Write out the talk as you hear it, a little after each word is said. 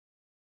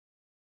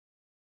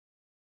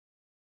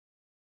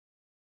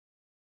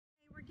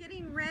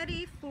Getting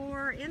ready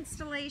for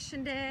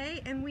installation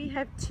day, and we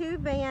have two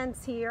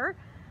vans here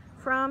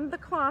from the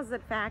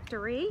Closet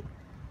Factory.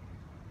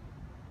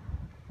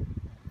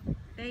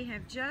 They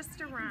have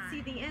just arrived.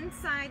 You can see the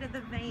inside of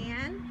the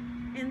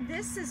van, and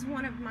this is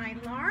one of my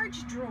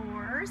large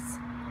drawers,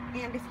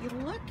 and if you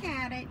look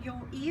at it,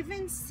 you'll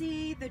even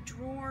see the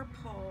drawer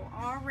pull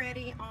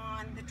already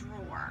on the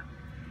drawer.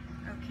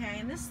 Okay,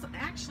 and this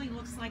actually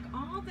looks like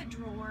all the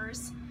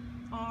drawers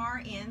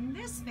are in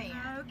this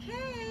van.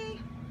 Okay.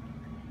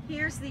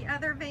 Here's the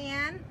other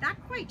van. Not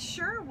quite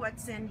sure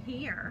what's in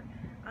here,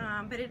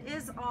 but it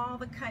is all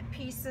the cut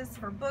pieces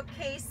for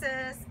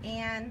bookcases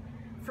and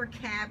for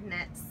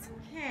cabinets.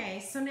 Okay,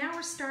 so now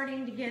we're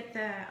starting to get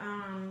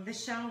the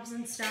shelves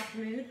and stuff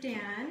moved in,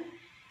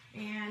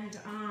 and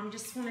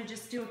just want to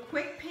do a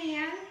quick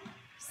pan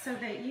so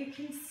that you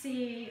can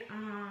see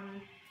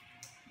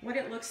what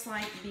it looks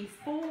like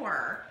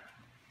before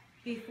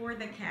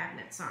the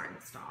cabinets are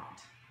installed.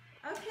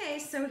 Okay,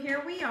 so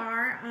here we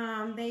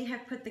are. They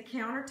have put the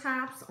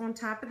countertops on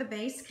top of the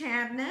base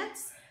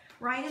cabinets.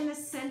 Right in the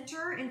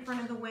center, in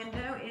front of the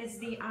window, is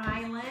the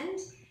island.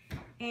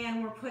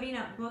 And we're putting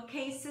up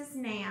bookcases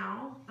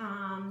now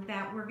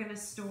that we're going to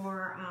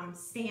store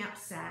stamp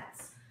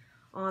sets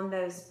on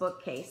those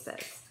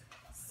bookcases.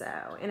 So,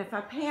 and if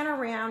I pan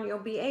around, you'll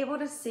be able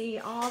to see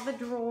all the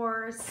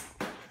drawers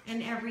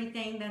and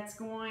everything that's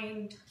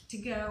going to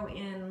go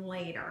in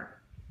later.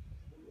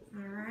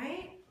 All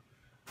right.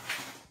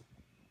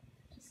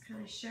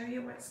 Kind of show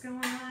you what's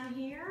going on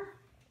here.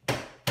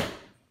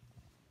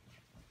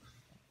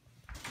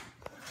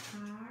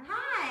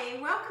 Hi,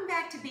 welcome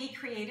back to Be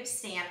Creative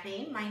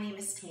Stamping. My name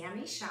is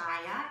Tammy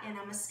Shaia, and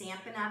I'm a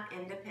Stampin' Up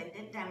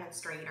independent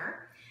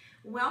demonstrator.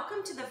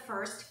 Welcome to the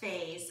first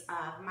phase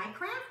of my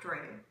craft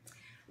room.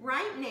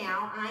 Right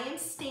now, I am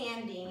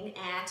standing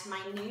at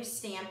my new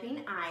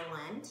stamping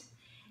island,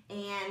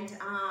 and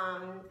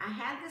I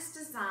had this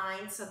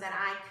designed so that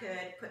I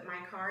could put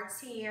my cards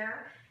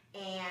here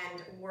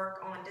and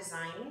work on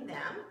designing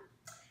them.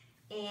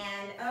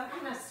 And I'm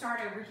going to start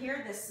over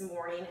here this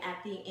morning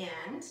at the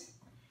end.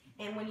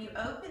 And when you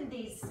open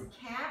these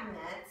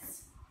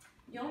cabinets,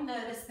 you'll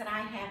notice that I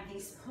have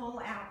these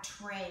pull-out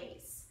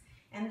trays.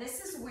 And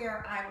this is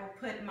where I will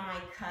put my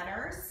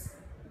cutters.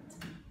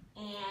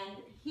 And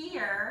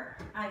here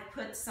I've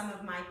put some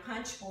of my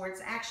punch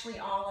boards, actually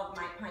all of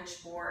my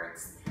punch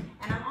boards.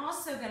 And I'm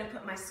also going to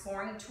put my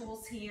scoring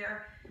tools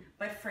here.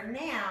 But for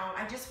now,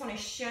 I just want to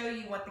show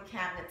you what the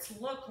cabinets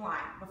look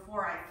like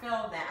before I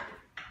fill them.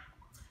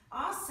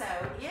 Also,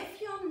 if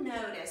you'll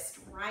notice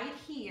right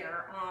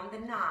here on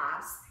the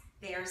knobs,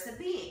 there's a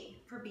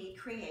B for Be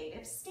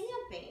Creative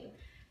Stamping.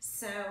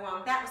 So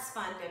that was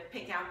fun to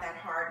pick out that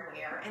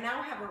hardware. And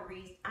I'll have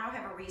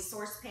a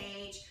resource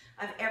page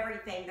of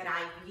everything that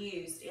I've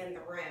used in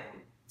the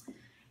room.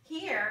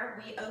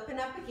 Here, we open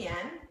up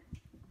again.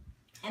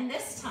 And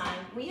this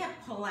time, we have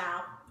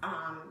pull-out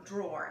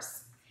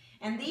drawers.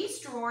 And these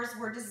drawers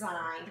were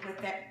designed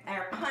with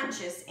our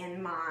punches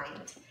in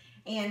mind.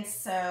 And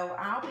so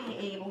I'll be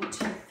able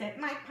to fit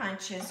my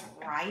punches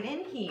right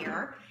in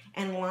here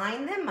and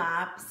line them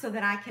up so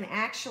that I can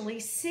actually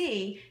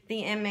see the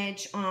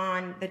image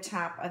on the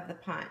top of the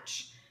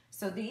punch.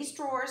 So these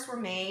drawers were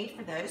made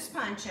for those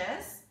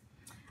punches.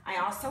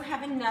 I also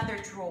have another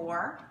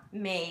drawer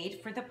made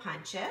for the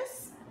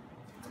punches.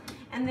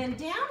 And then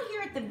down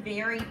here at the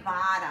very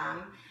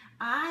bottom,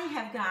 I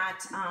have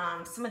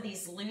got some of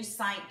these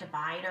lucite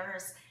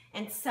dividers,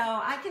 and so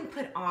I can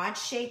put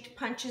odd-shaped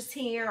punches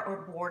here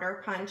or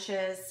border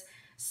punches.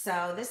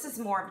 So this is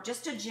more of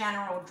just a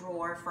general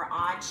drawer for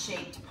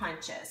odd-shaped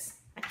punches.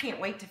 I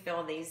can't wait to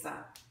fill these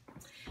up.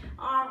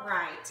 All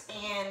right,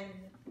 and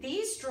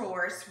these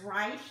drawers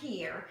right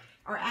here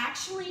are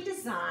actually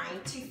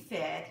designed to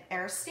fit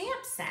our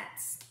stamp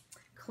sets,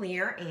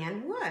 clear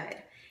and wood.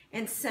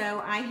 And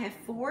so I have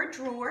 4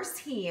 drawers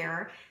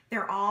here.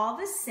 They're all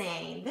the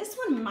same. This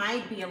one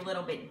might be a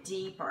little bit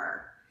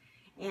deeper.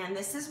 And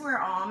this is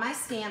where all my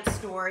stamp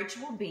storage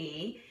will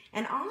be.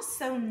 And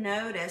also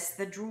notice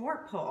the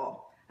drawer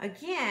pull.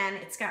 Again,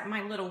 it's got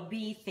my little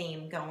bee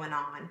theme going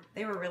on.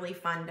 They were really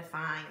fun to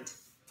find.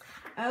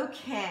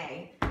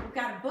 Okay, we've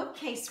got a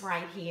bookcase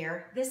right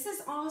here. This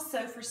is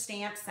also for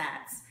stamp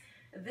sets.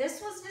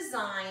 This was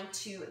designed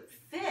to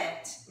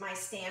fit my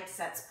stamp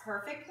sets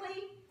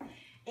perfectly.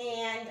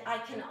 And I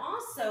can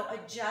also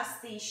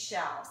adjust these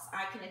shelves.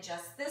 I can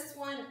adjust this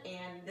one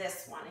and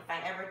this one if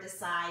I ever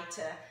decide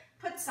to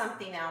put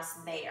something else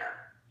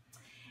there.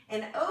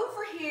 And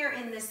over here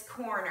in this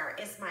corner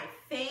is my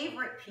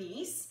favorite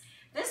piece.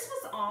 This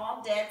was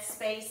all dead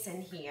space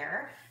in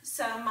here.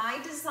 So my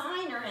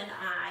designer and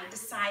I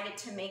decided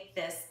to make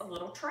this a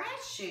little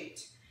trash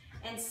chute.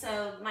 And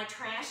so my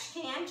trash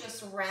can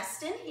just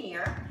rests in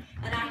here,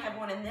 and I have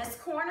one in this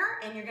corner,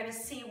 and you're going to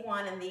see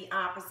one in the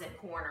opposite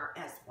corner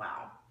as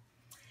well.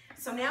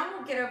 So now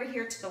we'll get over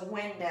here to the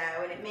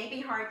window, and it may be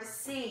hard to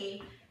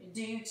see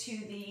due to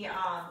the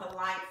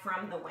light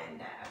from the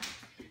window.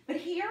 But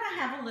here I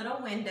have a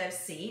little window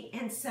seat,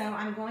 and so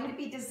I'm going to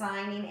be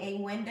designing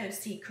a window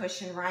seat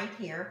cushion right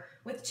here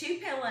with 2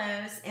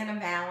 pillows and a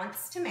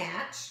valance to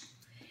match.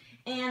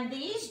 And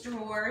these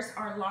drawers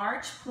are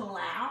large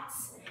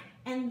pull-outs,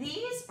 and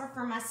these are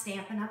for my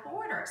Stampin' Up!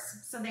 Orders,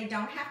 so they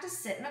don't have to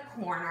sit in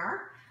a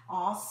corner,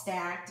 all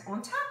stacked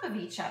on top of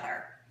each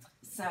other.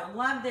 So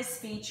love this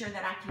feature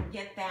that I can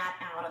get that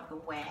out of the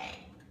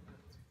way.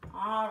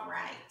 All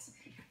right.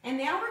 And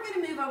now we're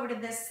going to move over to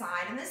this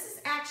side, and this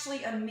is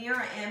actually a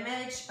mirror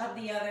image of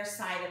the other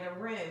side of the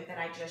room that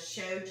I just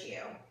showed you.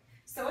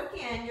 So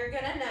again, you're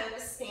going to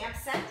notice stamp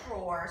set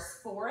drawers,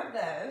 4 of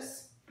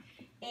those,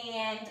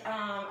 and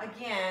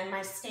again,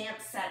 my stamp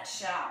set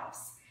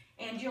shelves.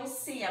 And you'll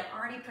see I've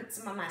already put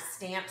some of my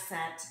stamp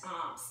sets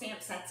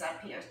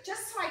up here,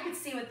 just so I can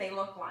see what they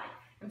look like.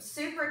 I'm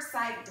super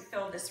excited to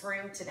fill this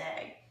room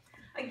today.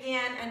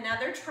 Again,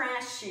 another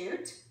trash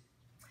chute.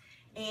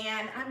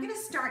 And I'm going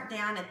to start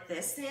down at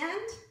this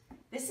end.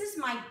 This is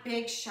my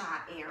big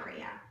shot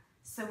area.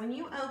 So when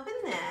you open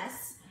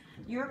this,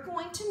 you're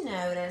going to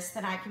notice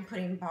that I can put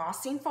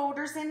embossing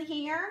folders in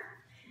here,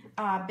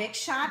 big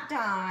shot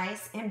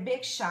dies, and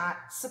big shot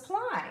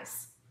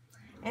supplies.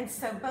 And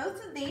so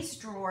both of these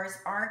drawers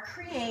are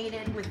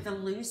created with the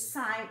loose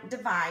side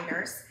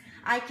dividers.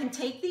 I can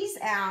take these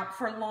out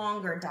for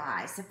longer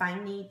dies if I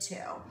need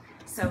to.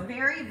 So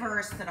very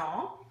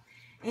versatile.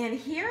 And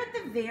here at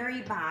the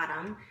very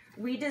bottom,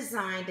 we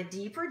designed a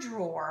deeper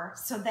drawer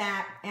so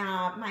that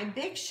my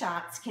big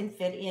shots can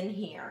fit in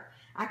here.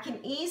 I can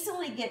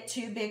easily get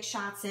 2 big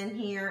shots in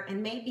here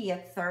and maybe a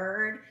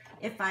third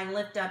if I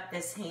lift up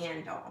this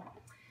handle.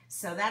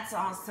 So that's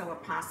also a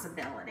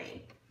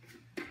possibility.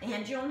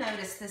 And you'll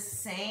notice the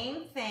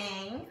same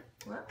thing.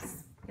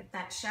 Whoops, get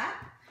that shut.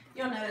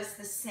 You'll notice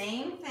the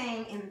same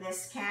thing in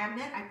this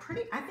cabinet.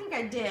 I think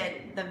I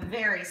did the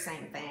very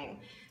same thing.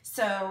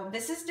 So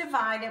this is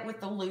divided with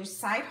the loose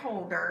side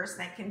holders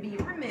that can be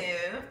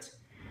removed.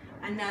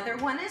 Another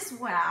one as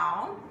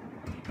well.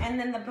 And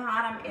then the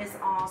bottom is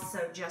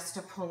also just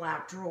a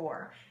pull-out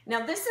drawer.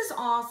 Now this is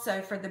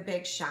also for the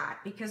big shot,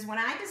 because when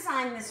I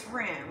designed this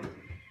room,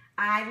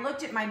 I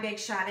looked at my big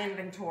shot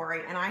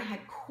inventory and I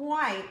had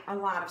quite a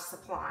lot of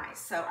supplies.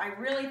 So I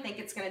really think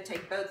it's going to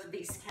take both of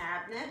these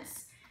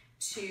cabinets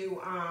to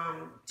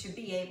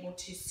be able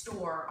to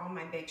store all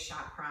my big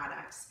shot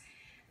products.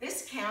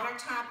 This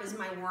countertop is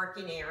my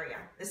working area.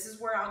 This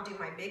is where I'll do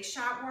my big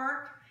shot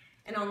work.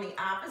 And on the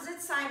opposite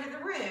side of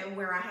the room,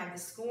 where I have the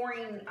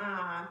scoring,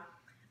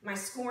 my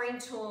scoring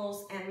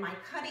tools and my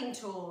cutting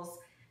tools,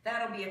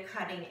 that'll be a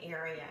cutting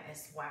area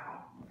as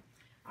well.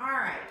 All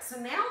right, so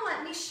now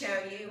let me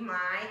show you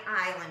my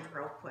island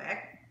real quick.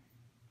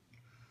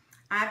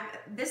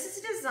 This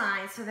is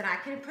designed so that I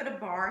can put a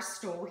bar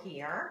stool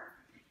here.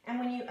 And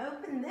when you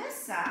open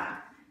this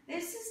up,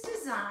 this is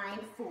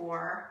designed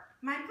for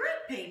my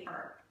grid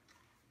paper.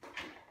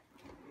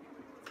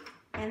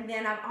 And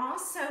then I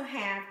also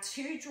have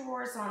 2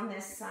 drawers on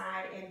this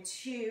side and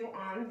 2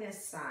 on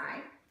this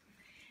side.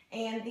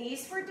 And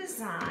these were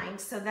designed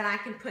so that I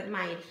can put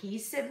my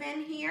adhesive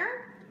in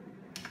here.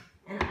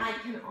 And I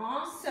can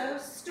also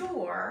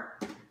store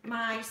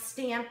my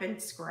Stampin'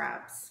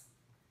 Scrubs.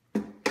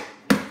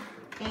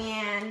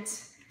 And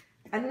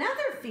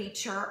another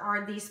feature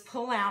are these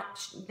pull-out,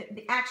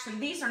 actually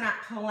these are not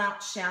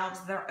pull-out shelves,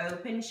 they're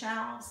open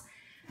shelves,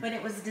 but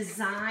it was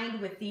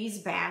designed with these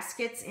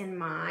baskets in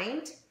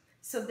mind.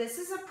 So this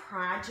is a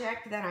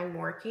project that I'm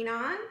working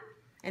on,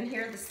 and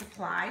here are the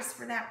supplies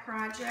for that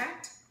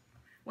project.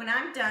 When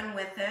I'm done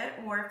with it,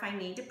 or if I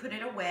need to put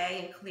it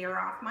away and clear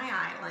off my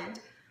island,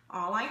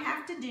 all I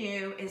have to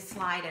do is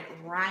slide it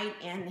right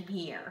in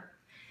here.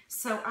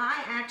 So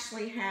I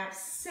actually have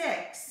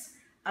 6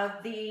 of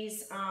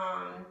these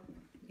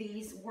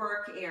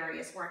work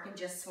areas where I can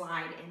just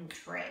slide in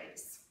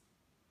trays.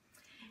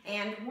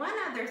 And one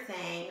other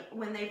thing,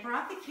 when they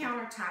brought the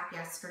countertop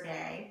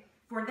yesterday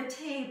for the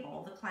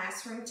table, the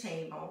classroom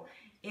table,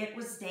 it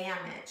was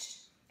damaged.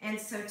 And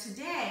so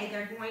today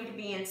they're going to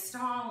be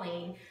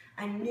installing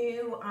a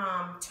new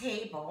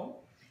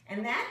table.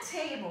 And that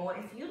table,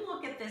 if you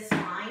look at this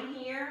line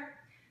here,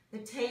 the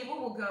table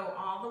will go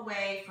all the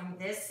way from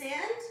this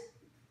end,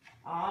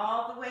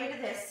 all the way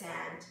to this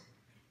end,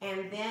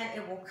 and then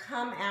it will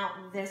come out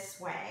this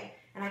way.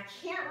 And I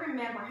can't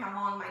remember how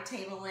long my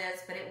table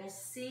is, but it will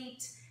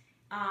seat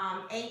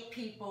 8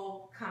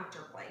 people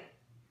comfortably.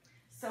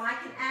 So I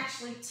can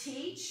actually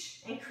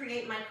teach and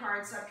create my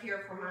cards up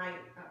here for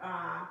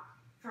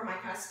my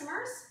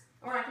customers,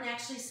 or I can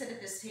actually sit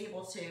at this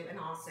table too and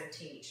also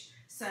teach.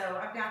 So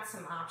I've got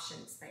some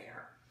options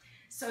there.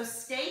 So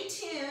stay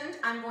tuned.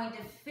 I'm going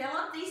to fill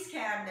up these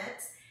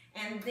cabinets,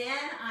 and then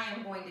I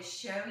am going to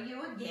show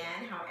you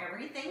again how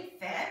everything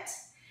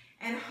fits.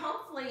 And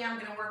hopefully I'm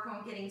going to work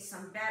on getting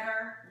some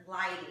better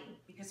lighting,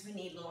 because we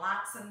need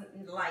lots of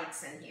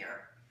lights in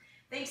here.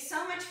 Thanks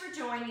so much for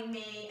joining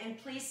me, and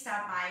please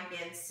stop by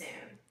again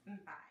soon.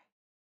 Bye.